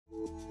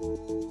So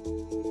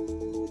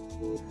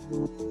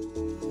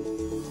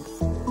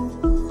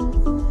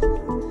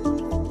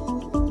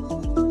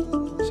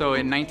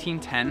in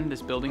 1910,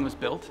 this building was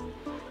built,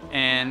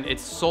 and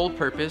its sole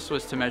purpose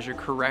was to measure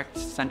correct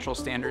Central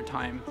Standard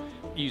Time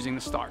using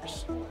the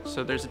stars.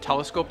 So there's a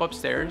telescope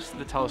upstairs.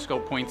 The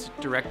telescope points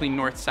directly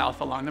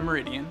north-south along the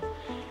meridian,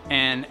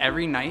 and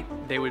every night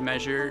they would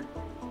measure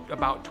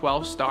about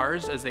 12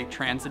 stars as they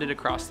transited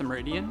across the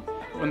meridian.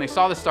 When they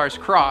saw the stars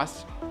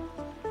cross,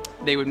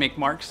 they would make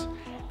marks,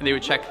 and they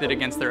would check that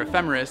against their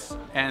ephemeris,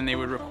 and they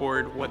would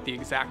record what the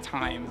exact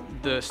time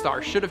the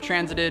star should have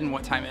transited and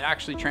what time it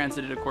actually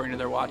transited according to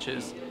their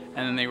watches,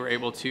 and then they were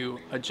able to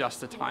adjust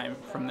the time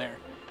from there.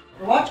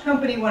 The watch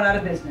company went out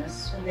of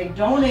business, and they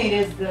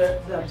donated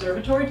the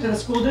observatory to the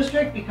school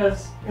district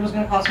because it was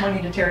going to cost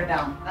money to tear it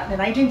down. In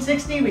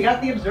 1960, we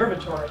got the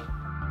observatory.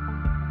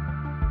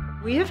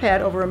 We have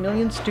had over 1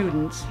 million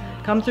students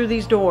come through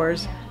these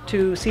doors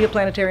to see a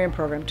planetarium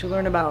program, to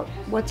learn about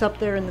what's up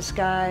there in the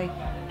sky.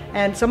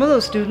 And some of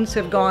those students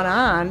have gone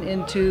on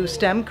into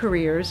STEM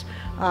careers.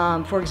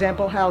 For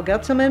example, Hal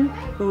Gutzelman,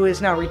 who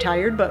is now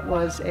retired but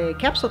was a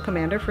capsule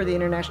commander for the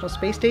International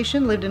Space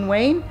Station, lived in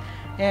Wayne,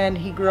 and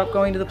he grew up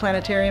going to the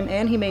planetarium,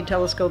 and he made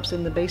telescopes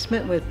in the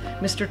basement with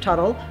Mr.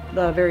 Tuttle,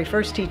 the very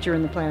first teacher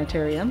in the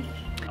planetarium.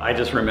 I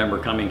just remember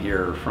coming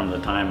here from the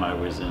time I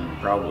was in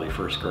probably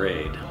first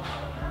grade.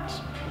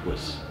 It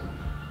was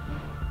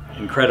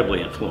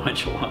incredibly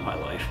influential on my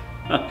life.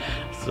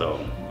 So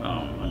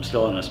I'm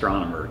still an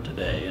astronomer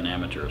today, an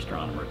amateur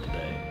astronomer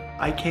today.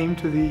 I came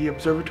to the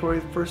observatory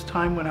the first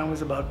time when I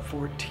was about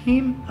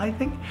 14, I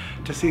think,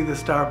 to see the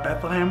Star of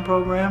Bethlehem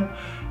program,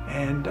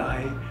 and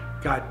I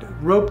got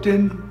roped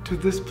into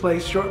this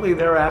place shortly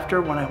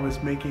thereafter when I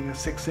was making a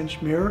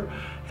 6-inch mirror.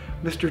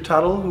 Mr.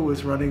 Tuttle, who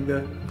was running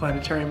the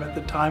planetarium at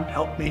the time,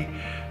 helped me,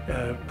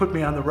 put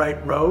me on the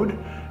right road,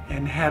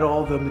 and had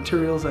all the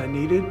materials I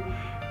needed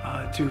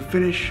to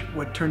finish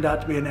what turned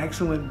out to be an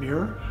excellent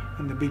mirror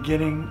and the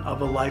beginning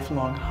of a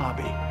lifelong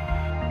hobby.